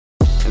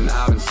And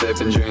I've been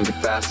sipping, drinking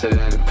faster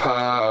than a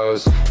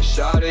pose.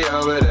 Shawty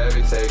over there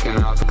be taking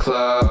off the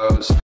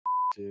clothes.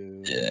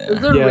 Yeah.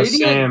 Is there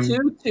Radiant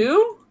 2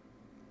 too?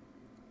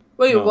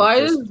 Wait, no, why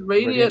is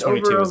Radiant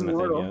over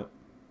Immortal?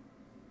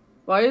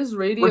 Why is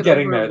Radiant We're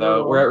getting over there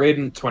Immortal? though. We're at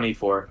Radiant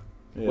 24.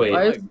 Yeah. Wait.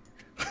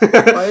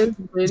 Why is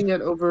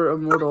Radiant over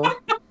Immortal?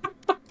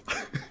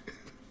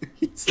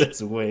 He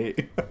says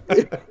wait.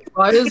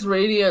 Why is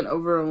Radiant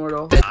over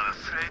Immortal?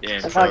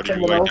 Damn, Cody,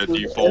 you like the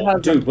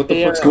default. Dude, what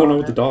the fuck's going on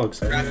with the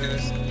dogs? I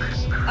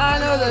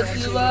know that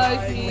you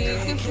like me. You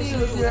can see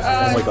with your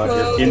eyes. Oh my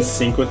god, you're in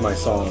sync with my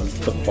song.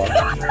 What the fuck?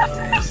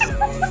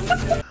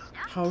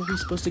 How are we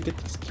supposed to get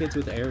these kids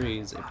with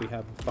Ares if we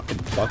have fucking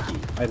Bucky?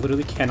 I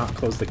literally cannot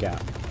close the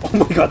gap. Oh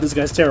my god, this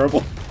guy's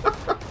terrible.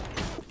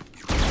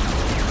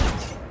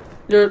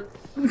 You're...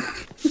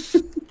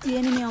 The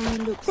enemy only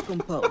looks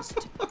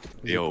composed.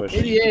 Yo,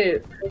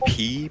 88.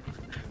 P.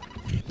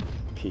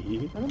 I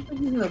don't think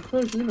he's gonna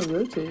push, he's gonna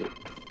rotate.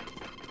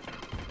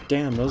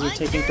 Damn, those are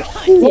taking the—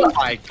 Oh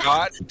my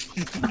god!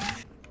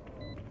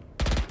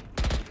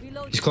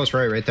 He's close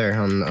right there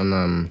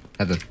on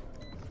heaven.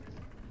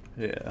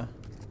 Yeah.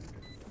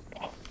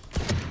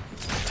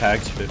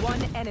 Tagged 50.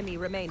 One enemy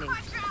remaining.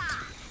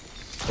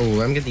 Oh,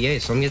 let him get the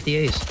ace. Let him get the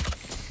ace.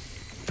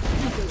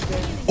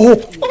 Oh!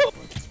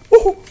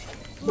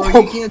 Bro,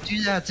 you can't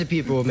do that to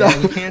people,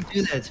 man. You can't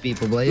do that to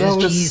people, Blaze. That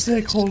was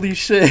sick, holy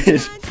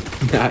shit.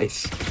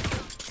 Nice.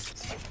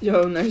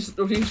 Yo, nice.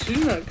 What are you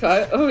shooting at,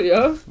 Kai? Oh,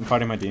 yeah? I'm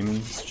fighting my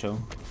demons, chill.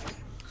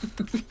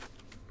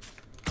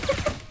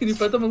 Can you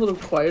put them a little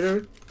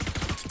quieter?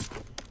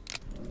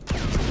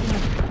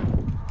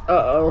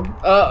 Uh-oh.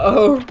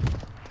 Uh-oh.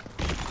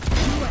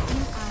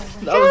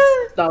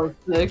 That was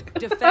sick.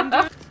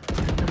 Defender.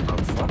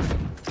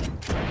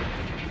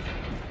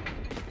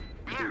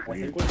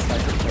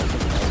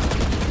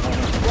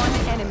 One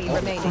enemy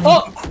remaining.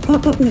 Oh!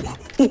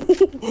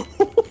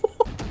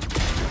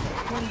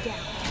 One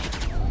down.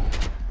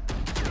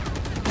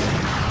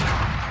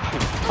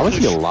 How is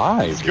he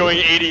alive? He's going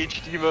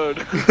ADHD mode.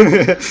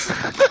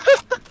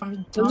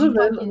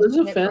 There's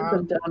a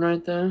phantom down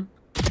right there.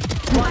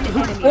 One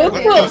enemy What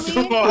remaining.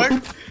 the fuck?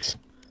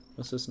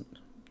 What's this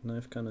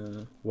knife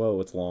kinda— Whoa,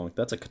 it's long.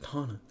 That's a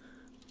katana.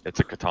 It's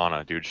a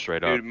katana, dude,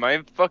 straight up. Dude,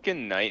 my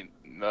fucking my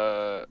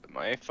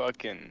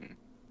fucking...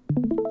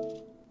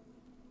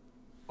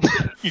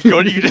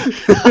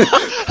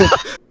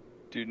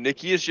 Dude,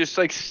 Nikki is just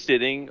like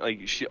sitting,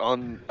 like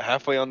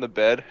halfway on the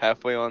bed,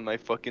 halfway on my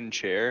fucking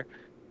chair,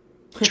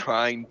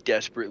 trying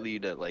desperately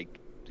to like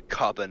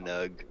cop a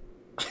nug.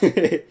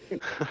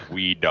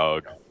 Wee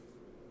dog.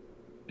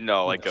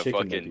 No, like a Chicken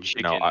fucking nugget.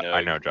 chicken No, nug.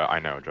 I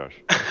know, Josh.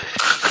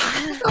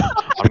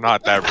 I'm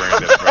not that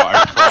branded, bro.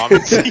 I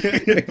promise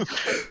you.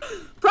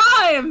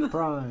 Prime!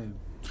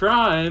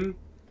 Prime.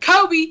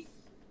 Kobe!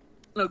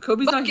 No,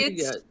 Kobe's not here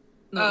Buckets. yet.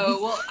 No,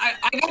 Oh, well,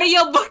 I gotta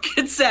yell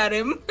buckets at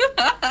him.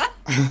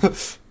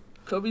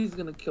 Kobe's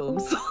gonna kill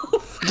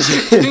himself.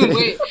 Dude,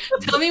 wait.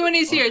 Tell me when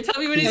he's here.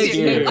 Tell me when he's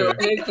here.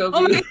 Hey, Kobe.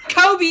 Oh my god,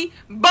 Kobe!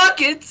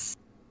 Buckets!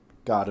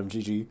 Got him,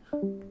 GG.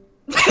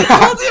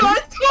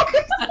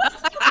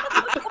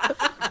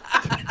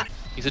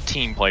 He's a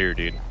team player,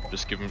 dude.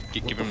 Just give him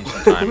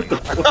some time.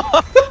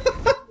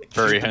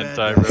 Furry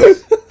hentai, bro.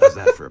 How's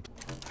that for a...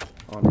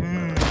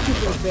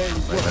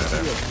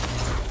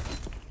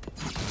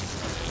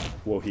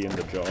 Whoa, he in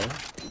the jaw.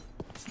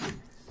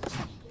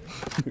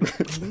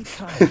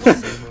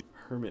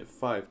 Hermit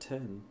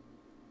 5'10".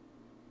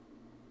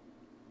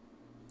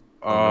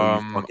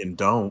 fucking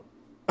don't.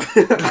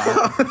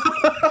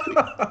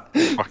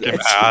 Fucking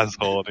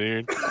asshole,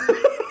 dude.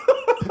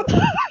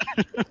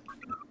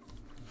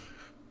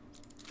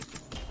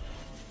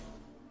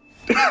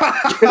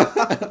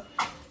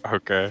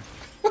 Okay.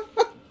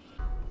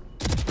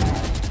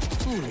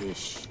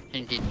 Foolish.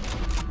 Indeed.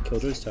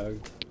 Killjoy's tag.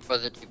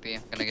 Was it TP?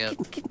 I'm gonna get.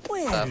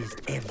 Where is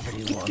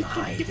everyone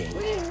hiding?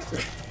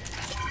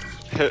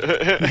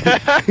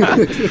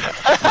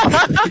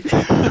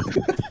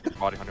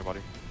 Body, on your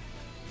body.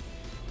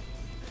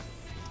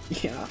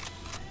 Yeah.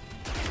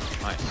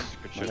 Nice.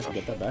 Good shit. If I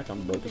get that back,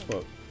 I'm broke as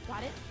fuck.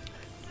 Got it?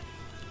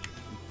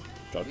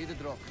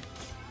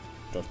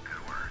 Josh.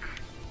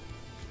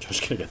 Josh,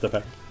 can I get that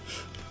back?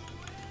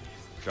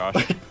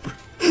 Josh.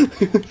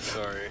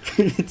 Sorry.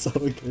 It's all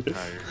good.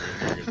 Nah,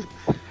 you're good.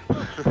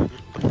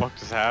 What the fuck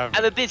just happened?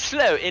 I'm a bit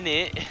slow,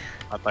 innit?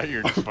 I thought you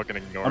were just fucking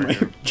ignoring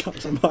him.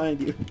 Josh, I'm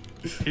behind you.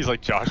 He's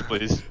like, Josh,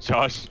 please.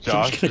 Josh, can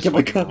I just get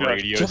my fucking gun?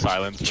 radio Josh,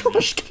 silence.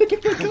 Josh, can I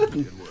get my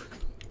gun?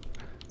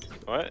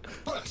 What?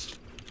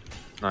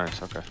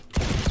 Nice, okay.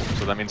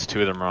 So that means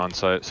 2 of them are on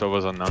site, so it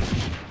was unknown.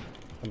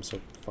 I'm so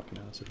fucking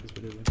ass at this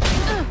video.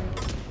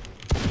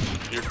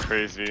 You're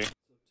crazy.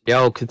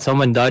 Yo, could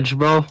someone dodge,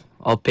 bro?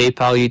 I'll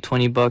PayPal you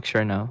 $20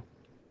 right now.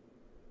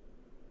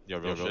 Yo,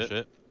 real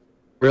shit?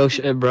 Real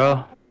shit,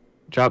 bro.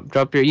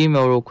 Drop your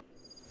email real quick.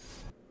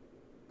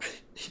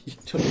 You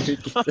don't even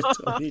get the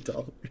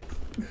 $20.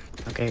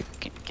 Okay,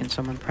 can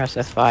someone press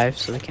F5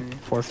 so they can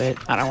forfeit?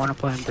 I don't want to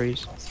play on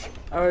Breeze.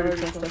 I already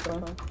pressed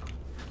F5.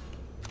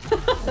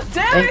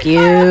 Thank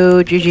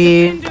you,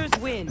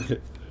 GG.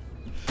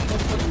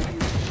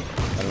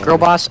 Girl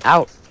boss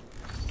out.